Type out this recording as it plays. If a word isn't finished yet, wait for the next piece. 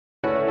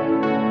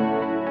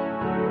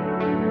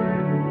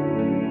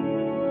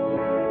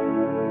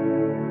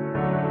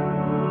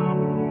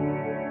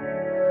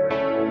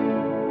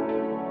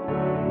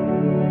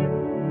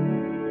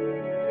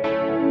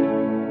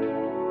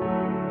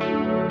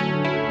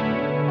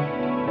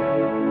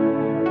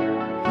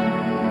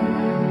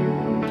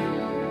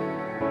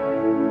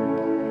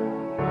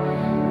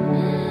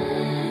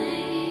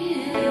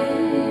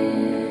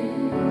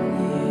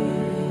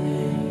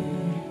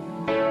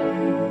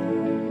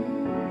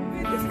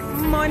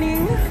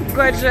morning,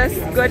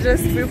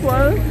 gorgeous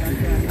people.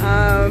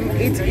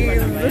 It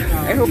is,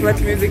 I hope that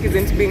music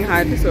isn't being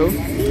heard, so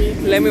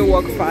let me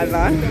walk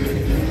further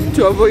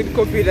to avoid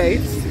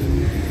copyright.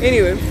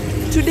 Anyway,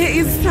 today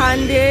is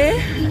Sunday.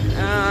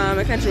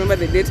 I can't remember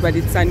the date, but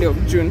it's Sunday of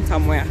June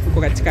somewhere.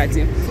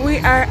 We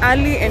are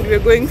early and we're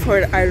going for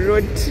a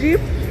road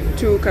trip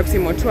to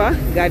Kapsimotwa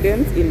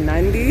Gardens in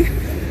Nandi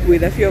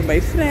with a few of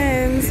my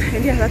friends.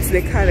 And yeah, that's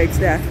the car right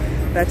there,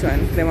 that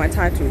one, the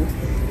matatu.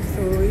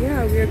 So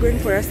yeah, we are going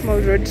for a small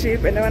road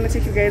trip and I want to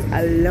take you guys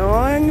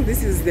along.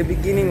 This is the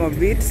beginning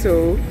of it,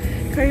 so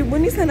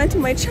karibuni sana to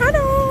my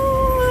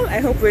channel. I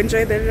hope you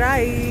enjoy the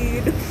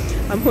ride.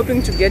 I'm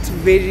hoping to get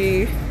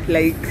very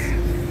like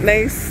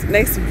nice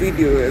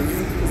videos,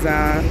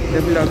 the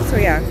vlog. So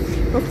yeah,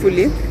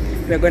 hopefully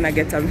we're gonna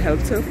get some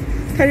help. So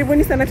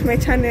karibuni sana to my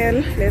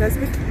channel. Let us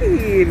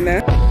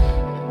begin.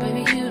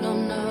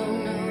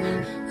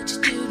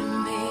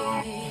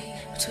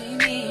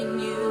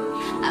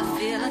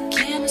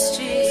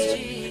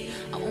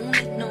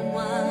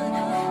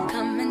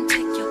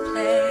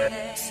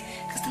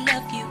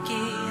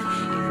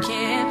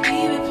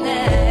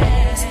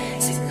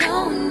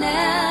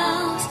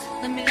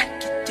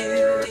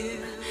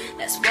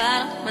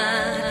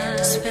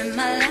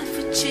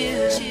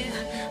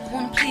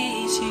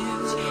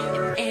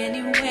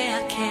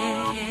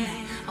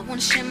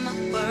 Share my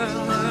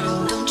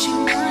world, don't you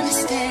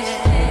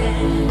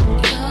understand?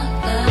 Your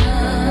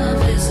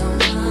love is a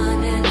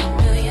 1 in a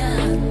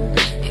million.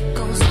 It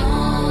goes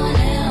on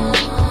and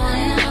on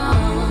and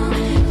on.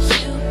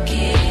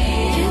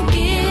 You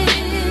give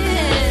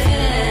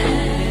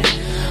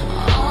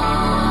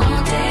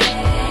all day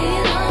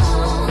long.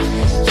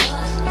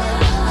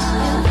 Your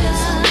love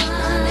is a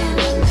 1 in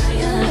a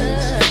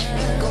million.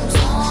 It goes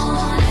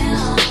on and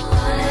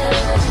on and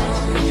on.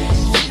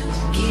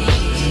 You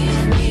give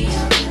me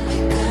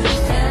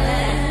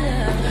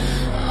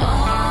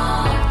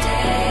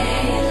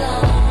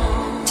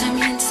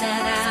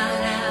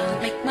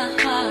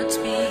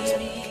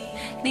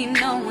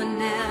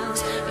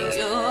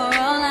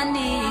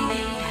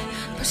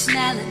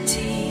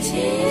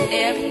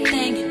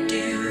everything you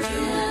do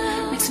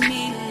makes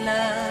me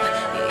love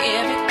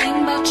everything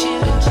about you.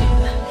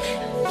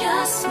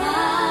 Your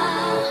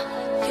smile,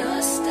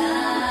 your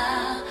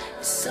style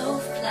is so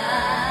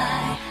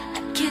fly. I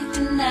can't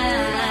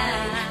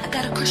deny I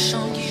got a crush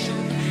on you,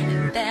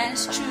 and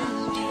that's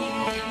true,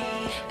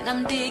 and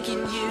I'm digging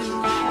you.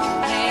 You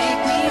make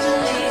me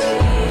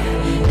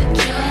believe that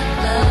your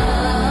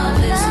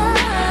love is a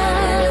 1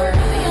 in a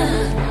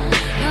million.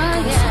 It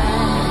goes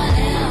on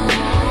and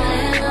on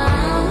and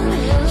on.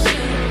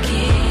 You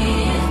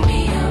give me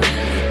a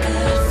really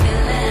good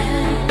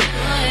feeling.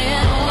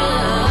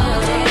 All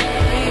day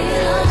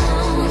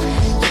long.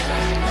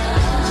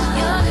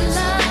 Your love, it goes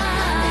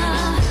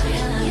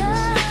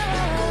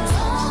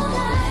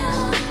on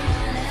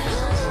and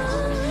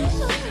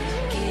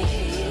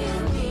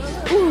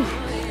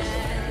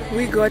on.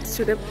 We got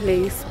to the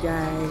place,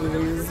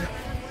 guys.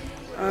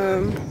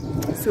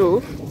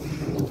 So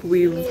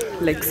we've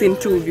like seen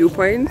 2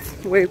 viewpoints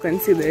where you can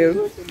see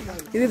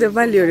the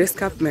valley or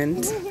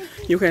escarpment.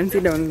 You can see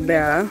down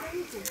there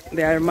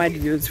are mad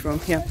views from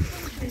here.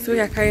 So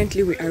yeah,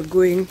 currently we are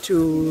going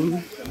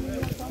to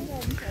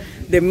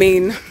the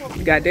main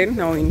garden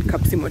now in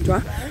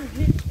Kapsimotwa.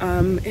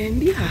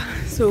 And yeah,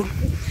 so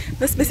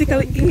that's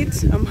basically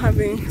it. I'm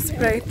having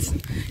Sprite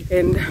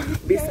and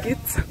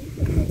biscuits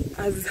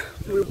as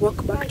we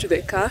walk back to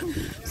the car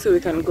so we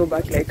can go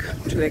back like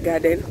to the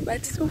garden.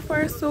 But so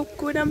far so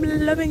good, I'm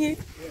loving it.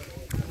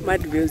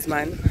 Mad views,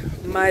 man,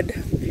 mad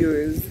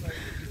views,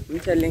 I'm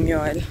telling you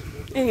all.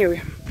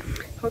 Anyway,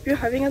 hope you're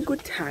having a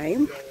good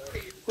time,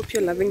 hope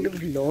you're loving the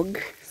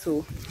vlog.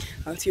 So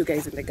I'll see you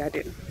guys in the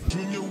garden.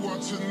 Junior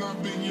watching, I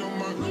be on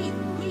my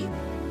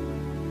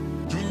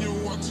Junior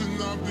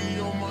watching, I be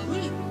on my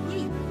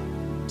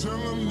tell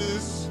him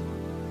this,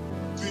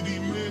 did he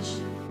miss?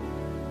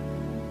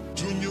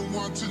 Junior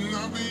watching,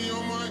 I be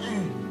on my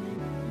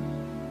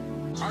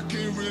I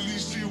can't really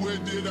see where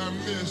did I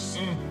miss.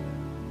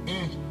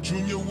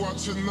 Junior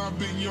watching, I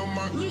be on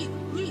my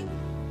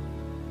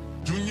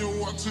Junior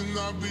watching,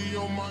 I be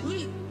on my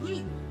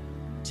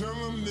tell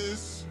him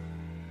this.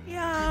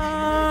 Yeah.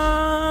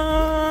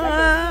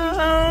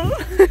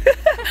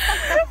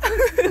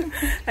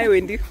 Hi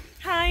Wendy.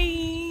 Hi.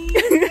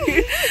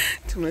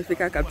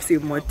 Tumefika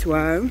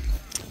Kapsimotwa.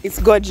 It's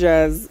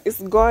gorgeous.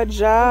 It's gorgeous.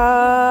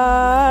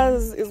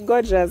 It's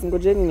gorgeous.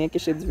 Ngojeni niweke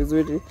shades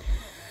vizuri.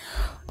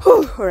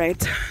 All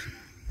right.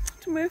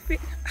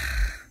 Tumefika.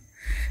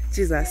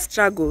 Jesus,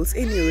 struggles.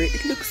 Anyway,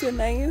 it looks so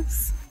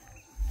nice.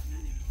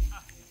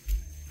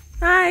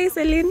 Hi,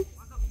 Celine.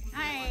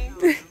 Hi.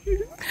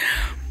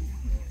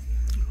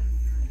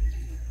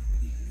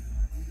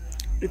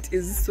 It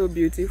is so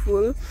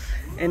beautiful,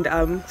 and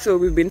so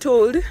we've been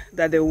told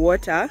that the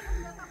water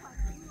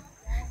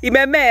it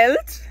may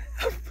melt.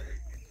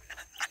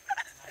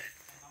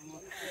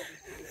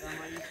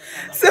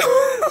 So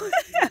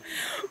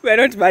we're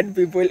not bad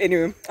people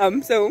anyway.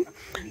 So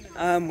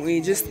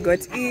we just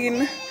got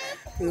in.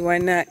 We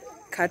wanna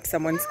cut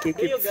someone's cake.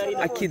 It's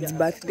a kid's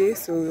birthday,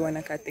 so we want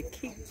to cut the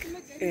cake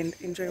and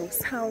enjoy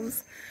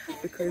ourselves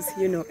because,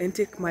 you know, and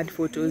take mad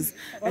photos.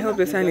 I hope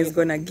the sun is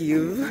gonna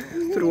give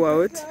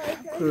throughout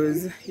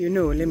because, you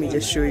know, let me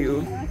just show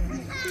you.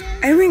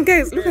 I mean,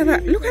 guys, look at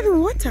that. Look at the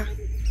water.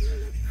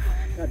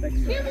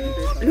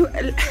 Look,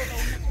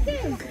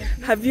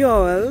 have you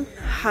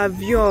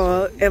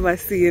all ever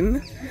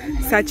seen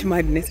such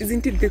madness?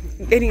 Isn't it?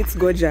 And it's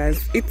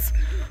gorgeous. It's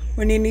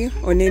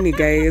oneni,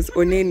 guys,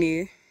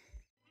 oneni.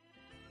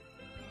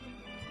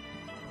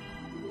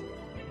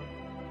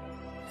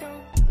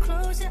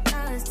 Close your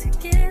eyes to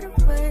get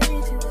away.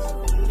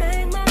 Just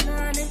make my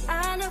mind and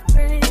I'll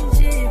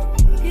arrange it.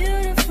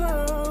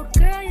 Beautiful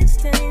girl, you're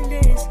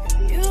stainless.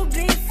 You'll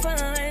be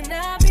fine,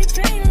 I'll be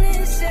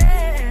painless.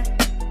 Yeah.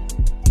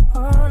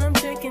 All I'm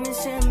drinking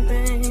is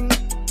champagne.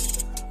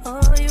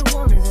 All you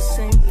want is the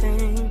same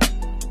thing.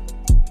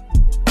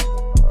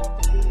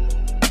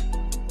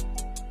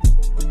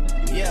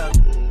 Yeah.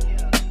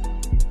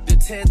 The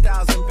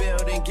 10,000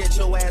 building, get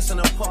your ass an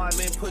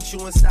apartment, put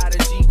you inside a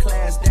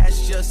G-class.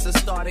 That's just a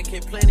starter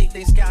kit. Plenty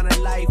things count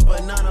in life,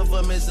 but none of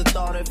them is the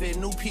thought of it.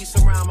 New piece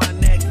around my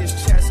neck is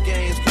chess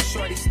games. Cause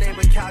shorty stay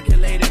with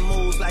calculated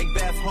moves like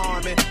Beth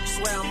Harmon.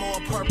 Swear I'm more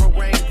Purple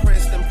Rain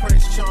Prince than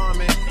Prince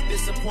Charming.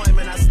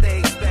 Disappointment I stay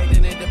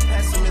expecting it. The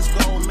pessimist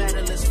gold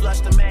medalists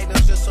flush the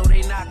magnums just so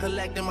they not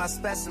collecting my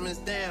specimens.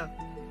 Damn.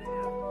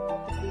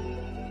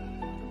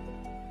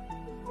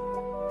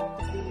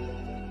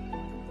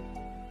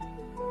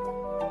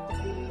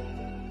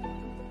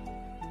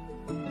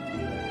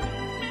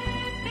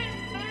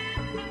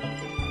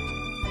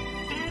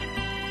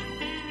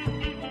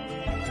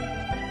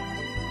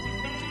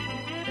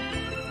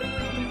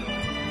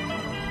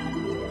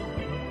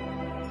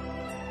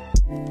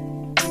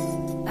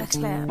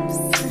 Claps.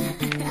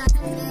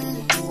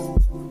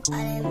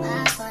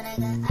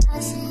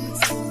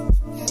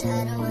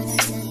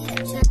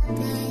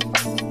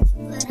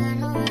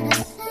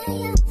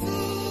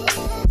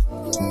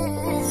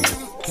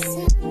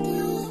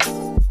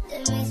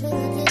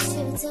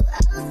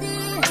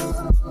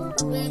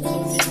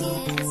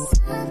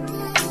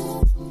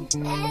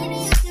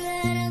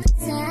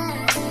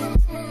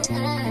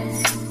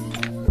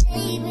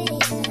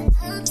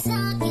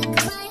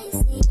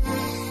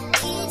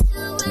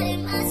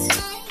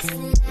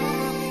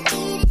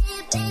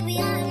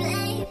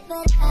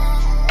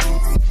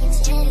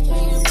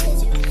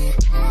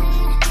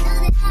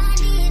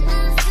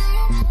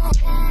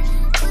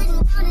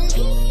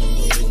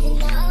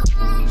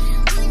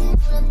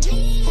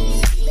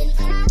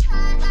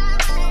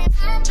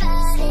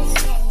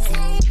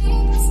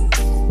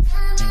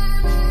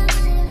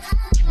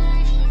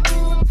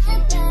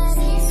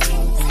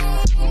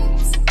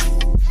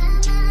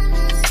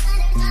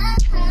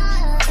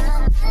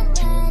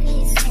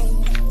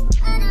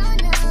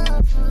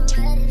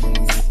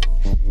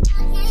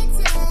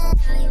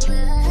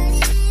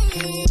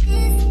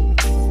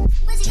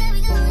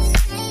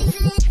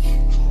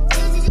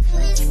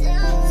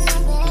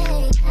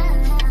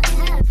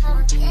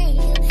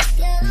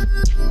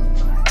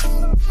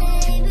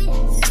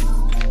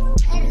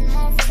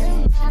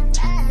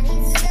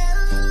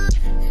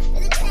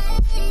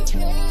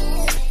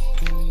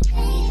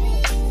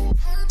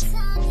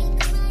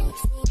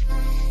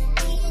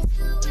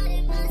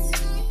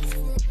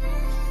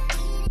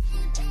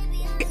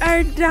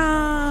 Are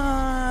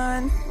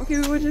done. Okay,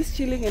 we were just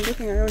chilling and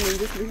looking around and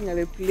just looking at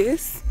the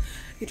place.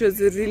 It was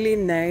really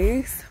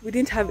nice. We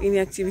didn't have any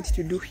activity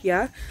to do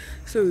here,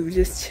 so we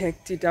just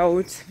checked it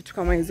out.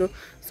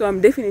 So I'm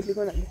definitely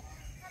gonna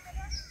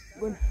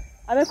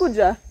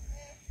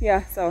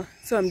yeah, so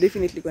I'm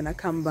definitely gonna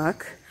come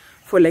back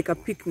for like a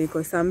picnic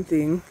or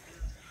something.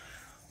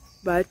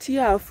 But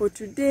yeah, for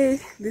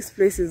today, this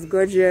place is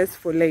gorgeous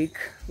for like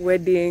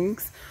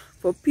weddings,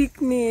 for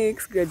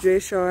picnics,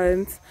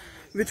 graduations,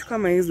 which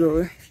kama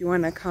hizo if you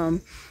wanna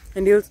come.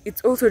 And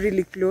it's also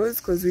really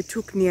close because we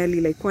took nearly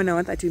like 1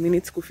 hour 30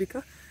 minutes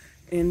kufika,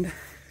 and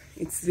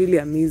it's really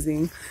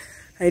amazing.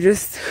 I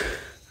just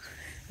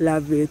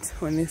love it,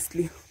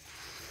 honestly.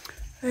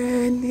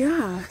 And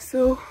yeah,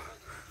 so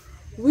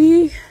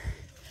we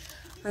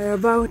are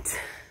about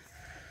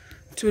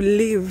to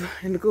leave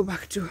and go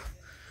back to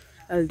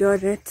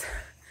Eldoret.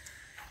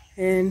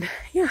 And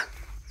yeah,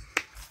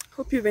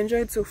 hope you've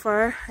enjoyed so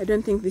far. I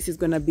don't think this is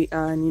gonna be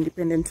an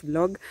independent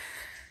vlog.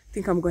 I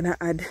think I'm gonna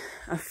add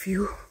a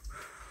few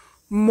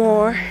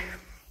more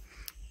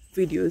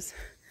videos.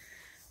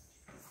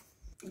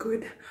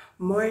 Good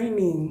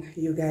morning,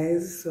 you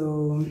guys.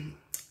 So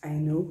I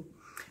know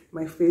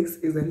my face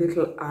is a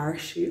little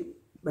arshy,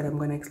 but I'm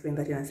gonna explain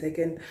that in a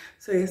second.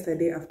 So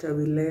yesterday after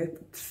we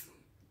left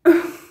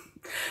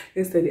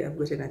yesterday I've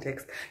gotten a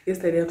text.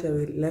 Yesterday after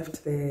we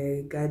left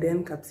the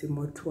garden,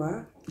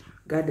 Kapsimotwa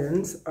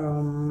Gardens,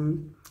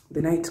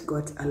 the night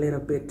got a little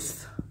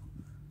bit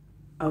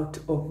out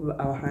of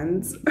our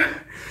hands.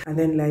 And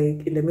then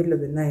like in the middle of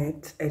the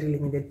night I really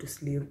needed to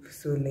sleep,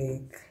 so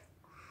like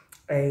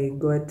I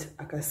got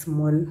like a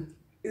small,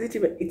 it's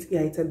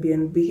a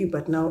BnB,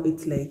 but now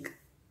it's like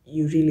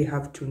you really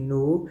have to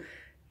know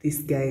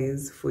this,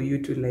 guys, for you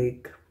to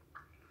like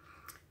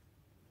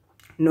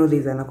know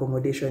there's an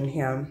accommodation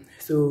here.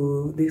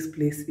 So this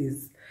place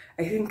is,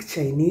 I think,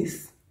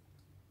 Chinese.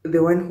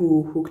 The one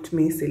who hooked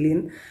me,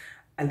 Celine,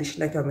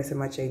 alishinda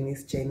amesema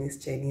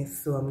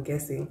Chinese, so I'm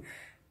guessing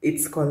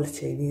it's called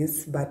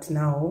Chinese, but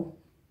now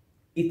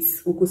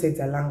it's huku said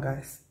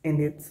Langas,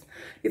 and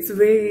it's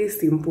very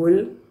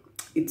simple,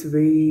 it's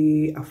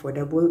very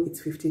affordable.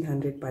 It's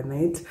 1,500 per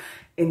night,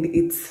 and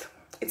it's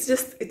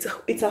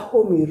a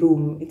homey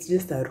room. It's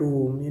just a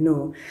room, you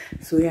know.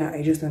 So yeah,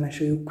 I just want to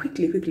show you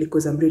quickly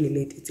because I'm really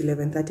late. It's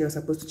 11:30. I was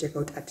supposed to check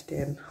out at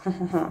 10.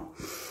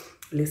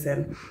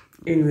 Listen,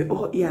 anyway,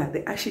 oh yeah,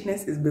 the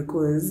ashiness is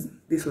because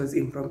this was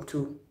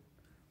impromptu.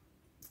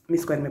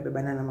 Miss Kwan mepe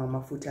banana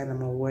mama futa na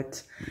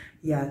what.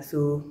 Yeah,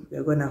 so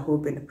we're gonna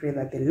hope and pray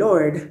that the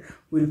Lord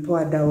will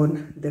pour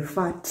down the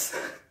fat,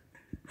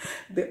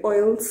 the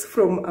oils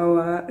from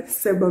our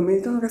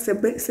sebaceous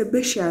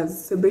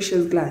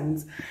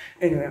glands.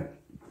 Anyway,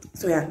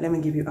 so yeah, let me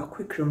give you a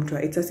quick room tour.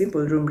 It's a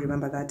simple room,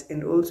 remember that.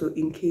 And also,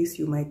 in case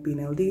you might be in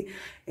LD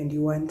and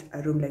you want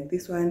a room like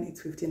this one,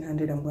 it's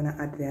 1,500. I'm gonna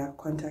add their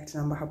contact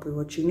number hapo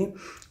hivo chini,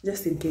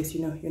 just in case,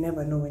 you know, you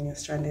never know when you're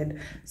stranded.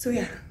 So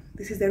yeah,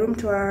 this is the room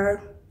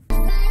tour.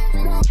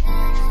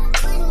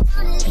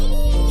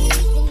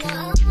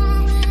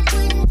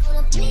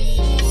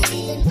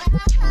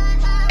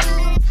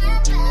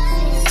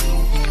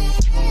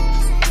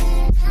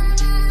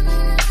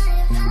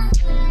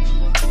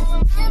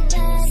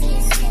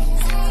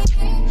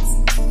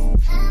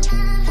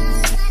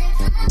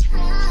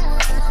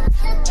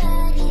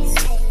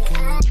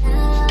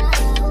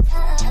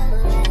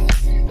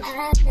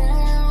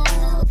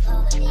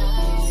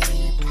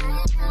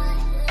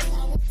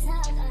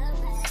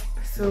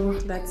 So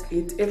that's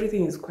it.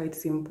 Everything is quite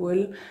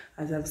simple.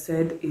 As I've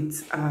said,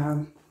 it's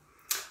a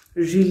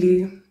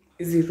really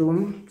easy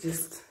room,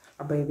 just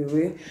by the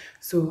way.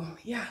 So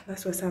yeah,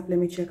 that's what's up. Let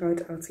me check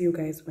out. I'll see you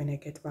guys when I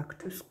get back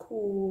to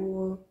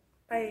school.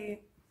 Bye.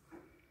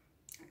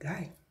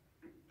 Guy.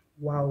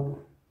 Wow.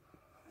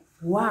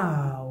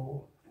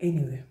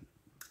 Anyway,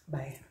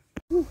 bye.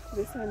 Ooh,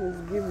 the sun is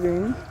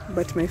giving,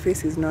 but my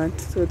face is not.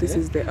 So this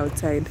is the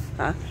outside.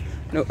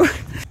 No.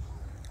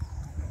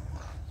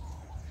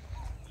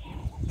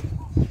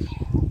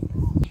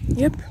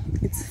 Yep,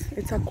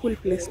 it's a cool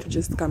place to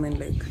just come and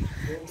like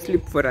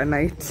sleep for a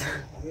night.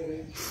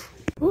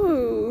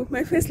 Oh,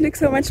 my face looks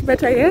so much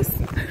better, yes.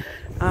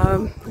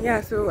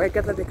 Yeah, so I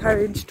gathered the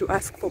courage to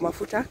ask for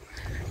mafuta,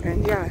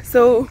 and yeah,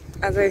 so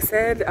as I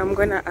said, I'm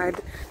gonna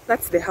add,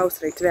 that's the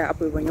house right there,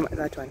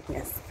 that one,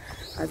 yes.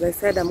 As I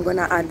said, I'm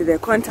gonna add the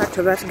contact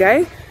of that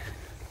guy.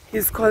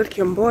 He's called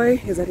Kemboi.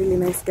 He's a really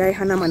nice guy,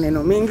 hana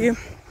maneno mingi.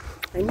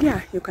 And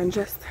yeah, you can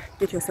just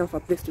get yourself a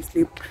place to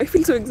sleep. I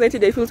feel so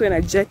excited, I feel so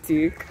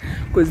energetic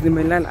because the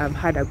Milan, I've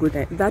had a good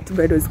night. That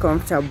bed was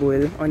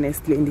comfortable,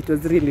 honestly, and it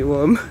was really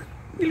warm.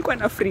 You'll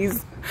gonna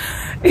freeze.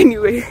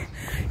 Anyway,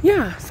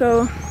 yeah,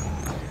 so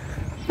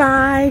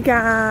bye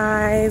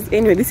guys.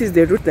 Anyway, this is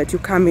the route that you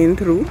come in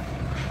through.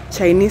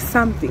 Chinese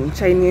something,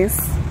 Chinese,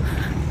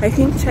 I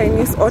think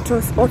Chinese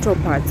auto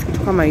parts to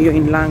come here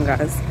in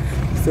Langas.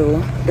 So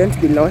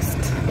don't be lost.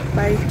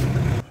 Bye.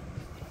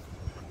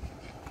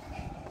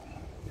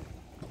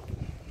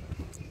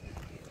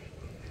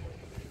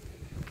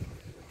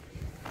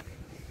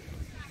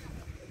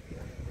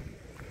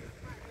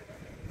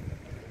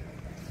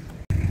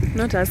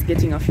 Not us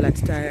getting a flat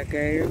tire,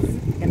 guys,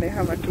 and I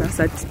have a class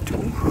at 2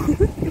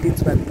 and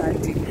it's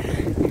 1:30.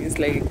 It's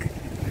like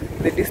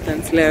the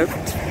distance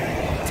left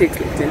takes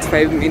like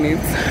 25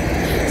 minutes.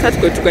 So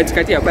to go to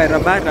katikati ya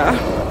barabara.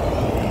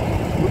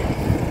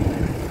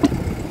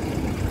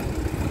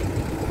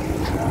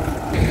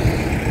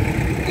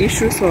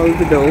 Issue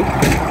solved though.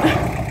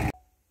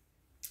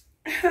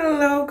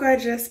 Hello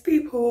gorgeous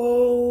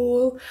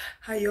people,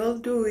 how y'all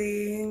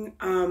doing?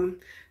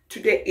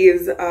 Today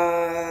is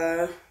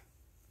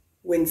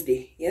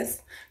Wednesday.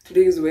 Yes,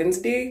 today is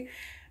Wednesday.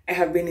 I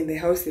have been in the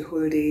house the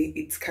whole day.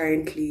 It's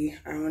currently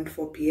around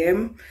 4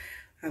 p.m.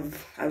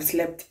 I've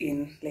slept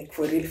in, like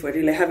for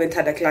real. I haven't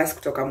had a class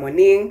kutoka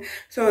morning,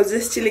 so I was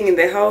just chilling in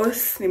the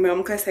house.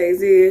 Nimeamka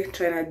saizi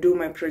trying to do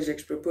my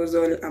project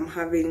proposal. I'm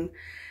having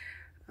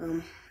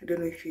I don't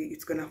know if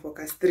it's gonna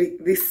focus,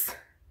 this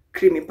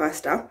creamy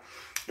pasta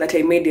that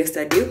I made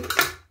yesterday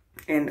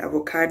and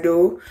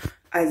avocado,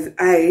 as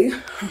I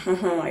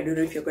don't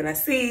know if you're gonna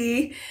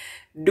see,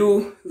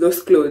 do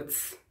those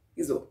clothes.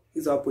 Izo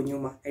hapo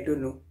nyuma, I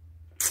don't know.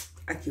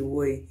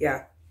 Akiwoi,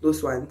 yeah,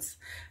 those ones.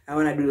 I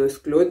wanna do those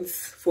clothes,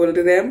 fold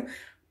them,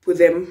 put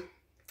them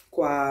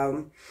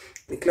kwa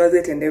the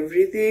closet and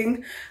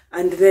everything,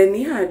 and then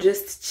yeah,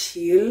 just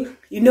chill.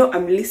 You know,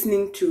 I'm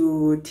listening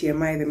to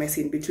TMI, The Mess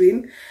in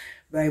Between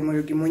by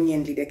Morugimoni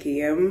and Lydia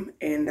KM,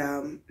 and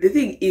the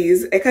thing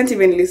is, I can't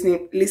even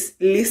listen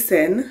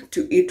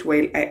to it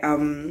while I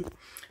am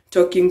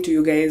talking to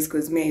you guys,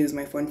 because I use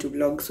my phone to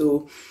vlog.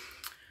 So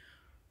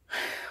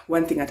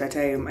one thing at a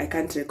time. I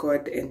can't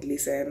record and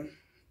listen.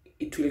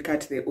 It will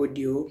cut the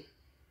audio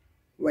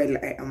while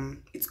I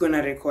am, it's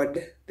gonna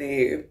record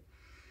the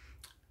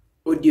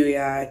audio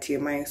ya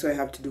TMI, so I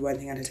have to do one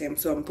thing at a time.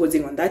 So I'm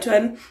pausing on that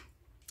one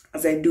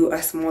as I do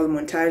a small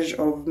montage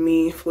of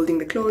me folding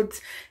the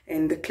clothes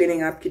and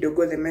cleaning up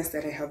kidogo the mess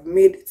that I have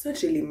made. It's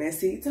not really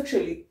messy, it's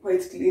actually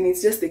quite clean.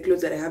 It's just the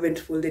clothes that I haven't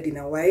folded in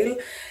a while.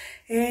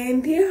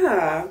 And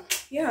yeah,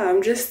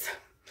 I'm just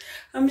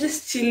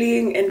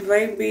chilling and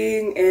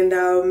vibing,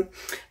 and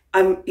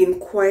I'm in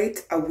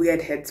quite a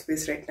weird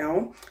headspace right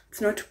now. It's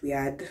not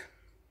weird,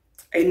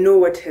 I know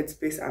what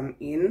headspace I'm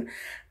in.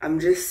 I'm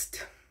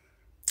just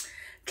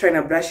trying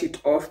to brush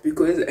it off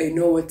because I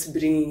know what's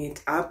bringing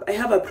it up. I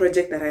have a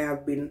project that I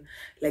have been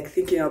like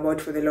thinking about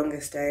for the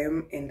longest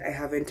time, and I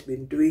haven't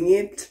been doing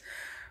it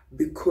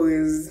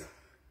because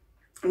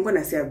I'm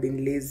gonna say I've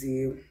been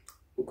lazy.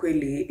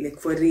 Ukweli, like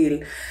for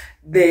real,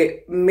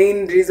 the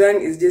main reason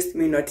is just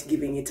me not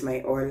giving it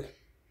my all.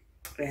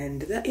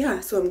 And that, yeah,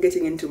 so I'm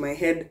getting into my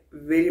head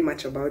very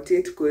much about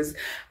it because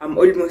I'm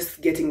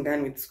almost getting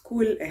done with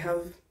school. I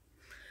have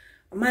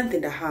a month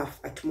and a half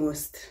at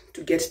most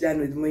to get done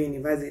with Moi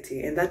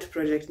University, and that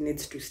project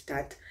needs to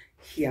start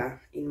here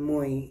in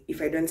Moi.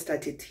 If I don't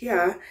start it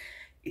here,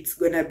 it's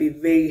gonna be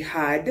very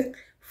hard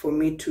for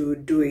me to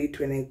do it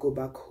when I go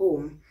back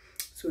home.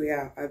 So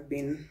yeah, I've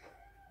been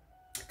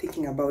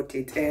thinking about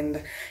it,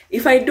 and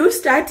if I do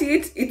start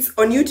it, it's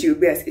on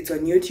YouTube. Yes, it's on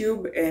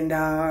YouTube,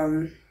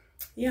 and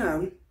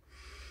yeah,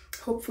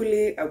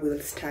 hopefully I will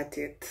start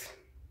it.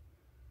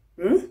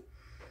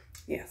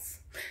 Yes.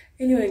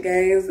 Anyway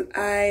guys,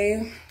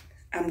 I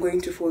am going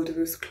to fold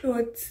those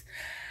clothes,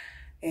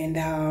 and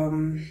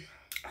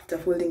after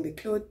folding the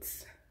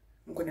clothes,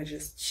 I'm gonna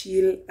just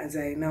chill as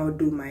I now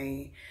do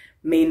my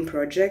main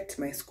project,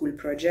 my school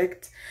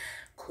project,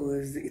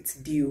 because it's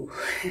due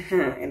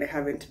and I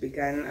haven't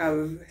begun.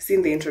 I've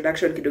seen the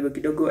introduction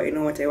kidogo. I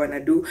know what I want to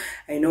do,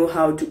 I know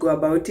how to go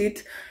about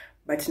it,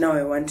 but now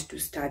I want to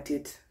start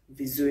it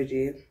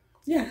vizuri.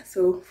 Yeah,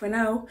 so for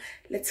now,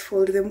 let's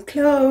fold them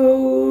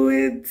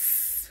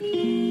clothes.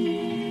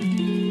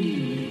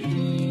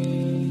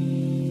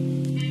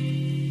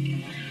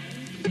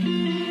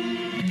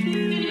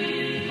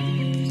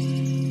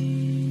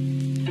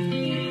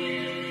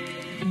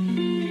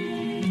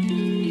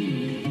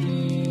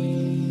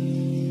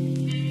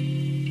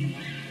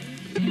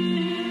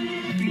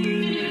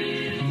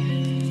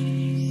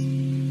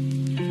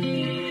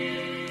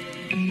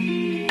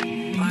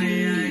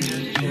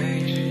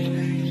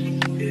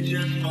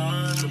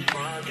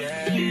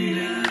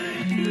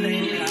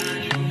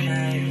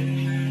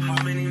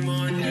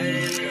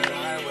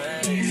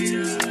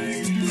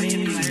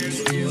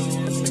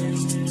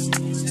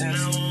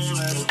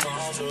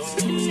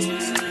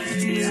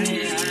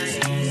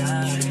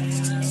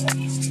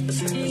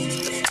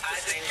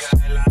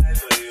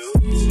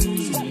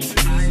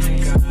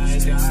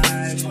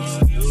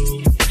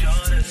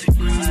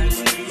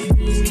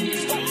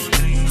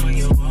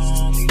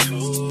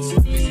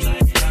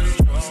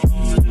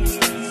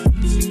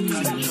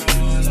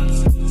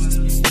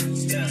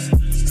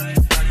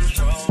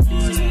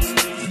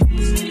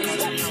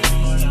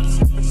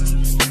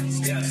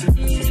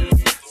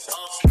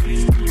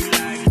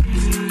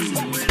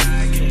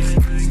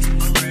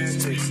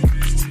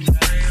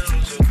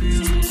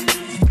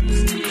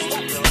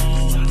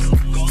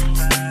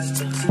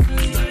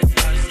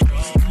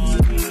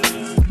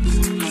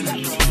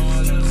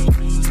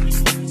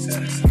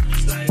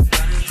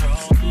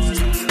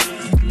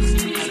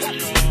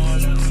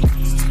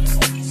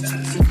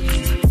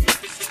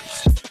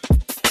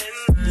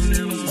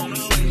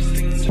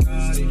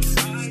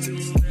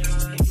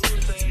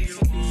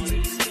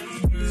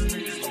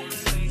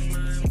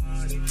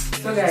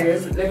 So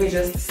guys, let me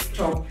just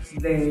stop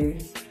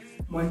the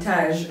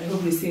montage. I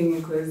hope you're seeing me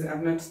because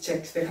I've not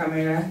checked the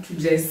camera to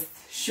just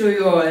show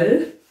you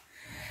all.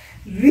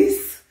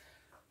 This,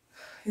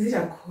 is it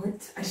a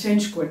coat? A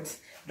trench coat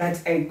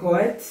that I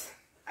got.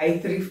 I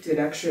thrifted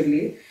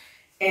actually.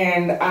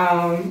 And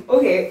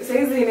okay, so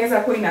hizi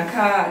inaweza kuwa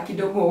inakaa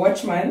kidogo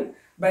watchman,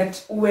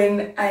 but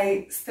when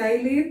I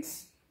style it,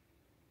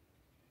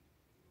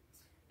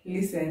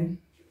 listen,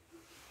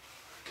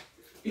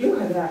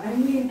 look at that. I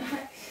mean,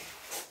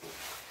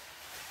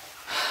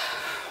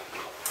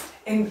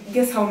 and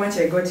guess how much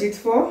I got it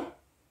for?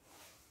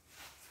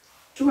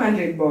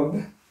 200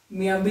 bob.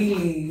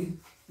 Miambili.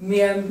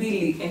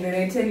 And when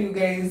I tell you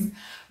guys,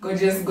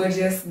 gorgeous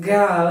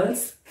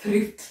girls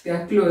thrift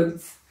their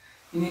clothes,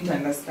 you need to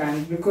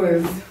understand,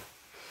 because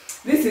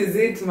this is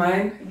it,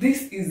 man.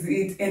 This is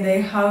it. And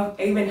I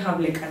even have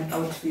like an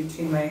outfit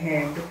in my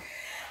head.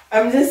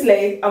 I'm just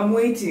like, I'm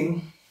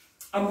waiting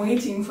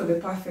for the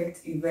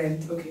perfect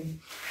event. Okay,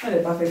 not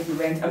the perfect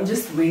event, I'm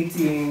just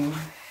waiting,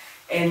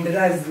 and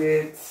that's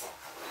it.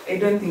 I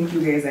don't think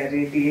you guys are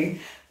ready,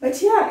 but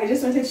yeah, I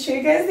just wanted to show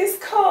you guys this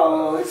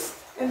coat,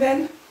 and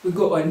then we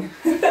go on.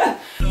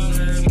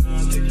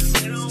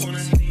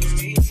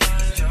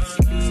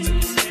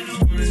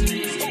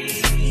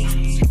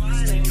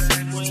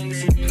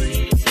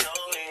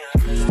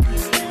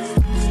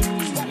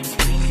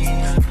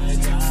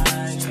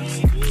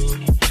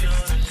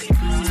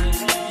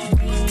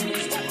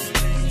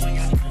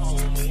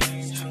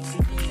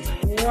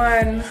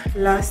 One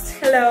last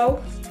hello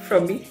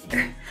from me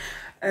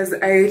as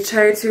I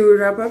try to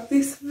wrap up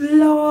this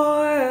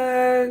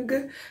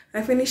vlog.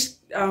 I finished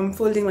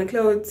folding my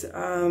clothes,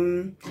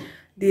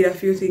 did a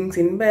few things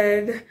in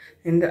bed,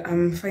 and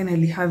I'm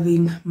finally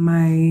having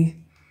my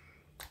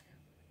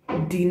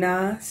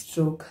dinner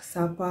stroke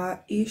supper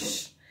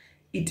ish.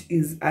 It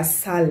is a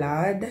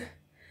salad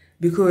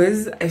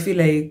because I feel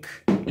like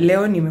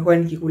leo nimekuwa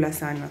nikikula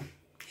sana.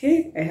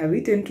 Hey, I have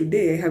eaten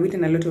today. I have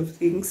eaten a lot of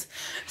things,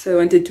 so I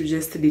wanted to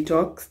just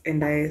detox,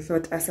 and I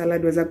thought a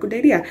salad was a good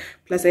idea.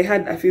 Plus I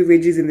had a few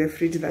veggies in the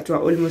fridge that were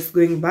almost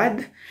going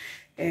bad,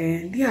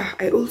 and yeah,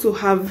 I also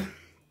have,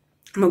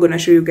 I'm not gonna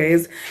show you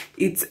guys,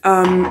 it's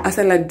a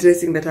salad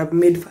dressing that I've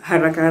made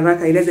haraka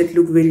haraka. It doesn't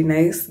look very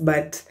nice,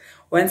 but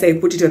once I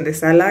put it on the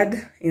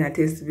salad, it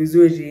tastes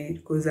vizuri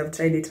because I've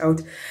tried it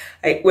out.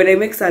 When I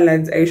make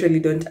salads, I usually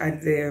don't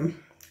add the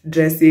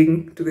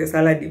dressing to the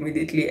salad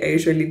immediately. I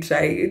usually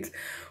try it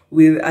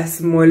with a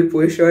small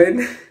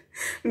portion.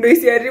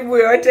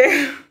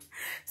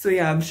 So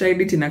yeah, I've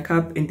tried it in a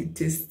cup and it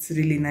tastes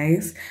really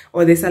nice.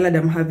 Or the salad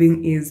I'm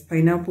having is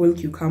pineapple,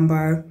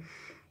 cucumber,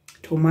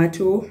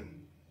 tomato,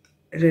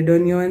 red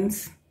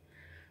onions,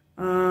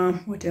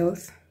 what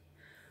else?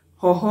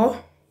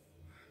 Hoho,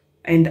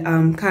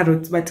 and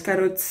carrots. But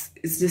carrots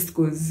is just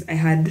because I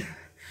had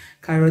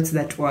carrots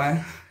that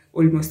were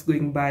almost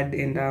going bad,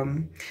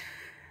 and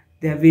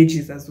they're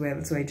veggies as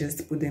well, so I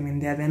just put them in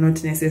there. They're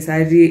not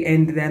necessary,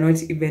 and they're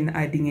not even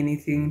adding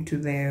anything to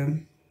the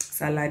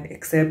salad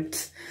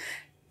except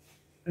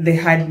the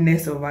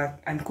hardness of an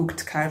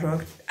uncooked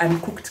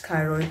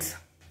carrot.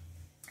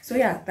 So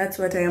yeah, that's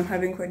what I am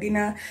having for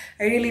dinner.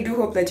 I really do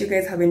hope that you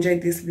guys have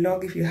enjoyed this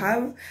vlog. If you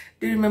have,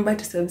 do remember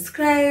to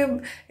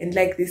subscribe and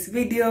like this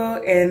video,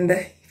 and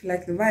if you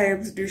like the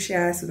vibes, do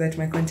share so that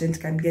my content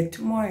can get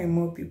to more and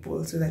more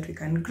people so that we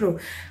can grow.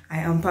 I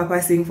am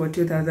purposing for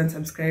 2,000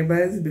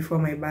 subscribers before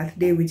my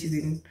birthday, which is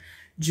in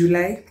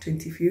July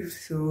 25th,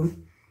 so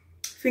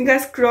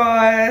fingers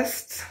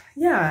crossed.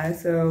 Yeah,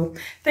 so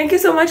thank you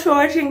so much for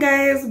watching,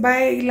 guys.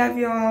 Bye, love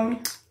you all.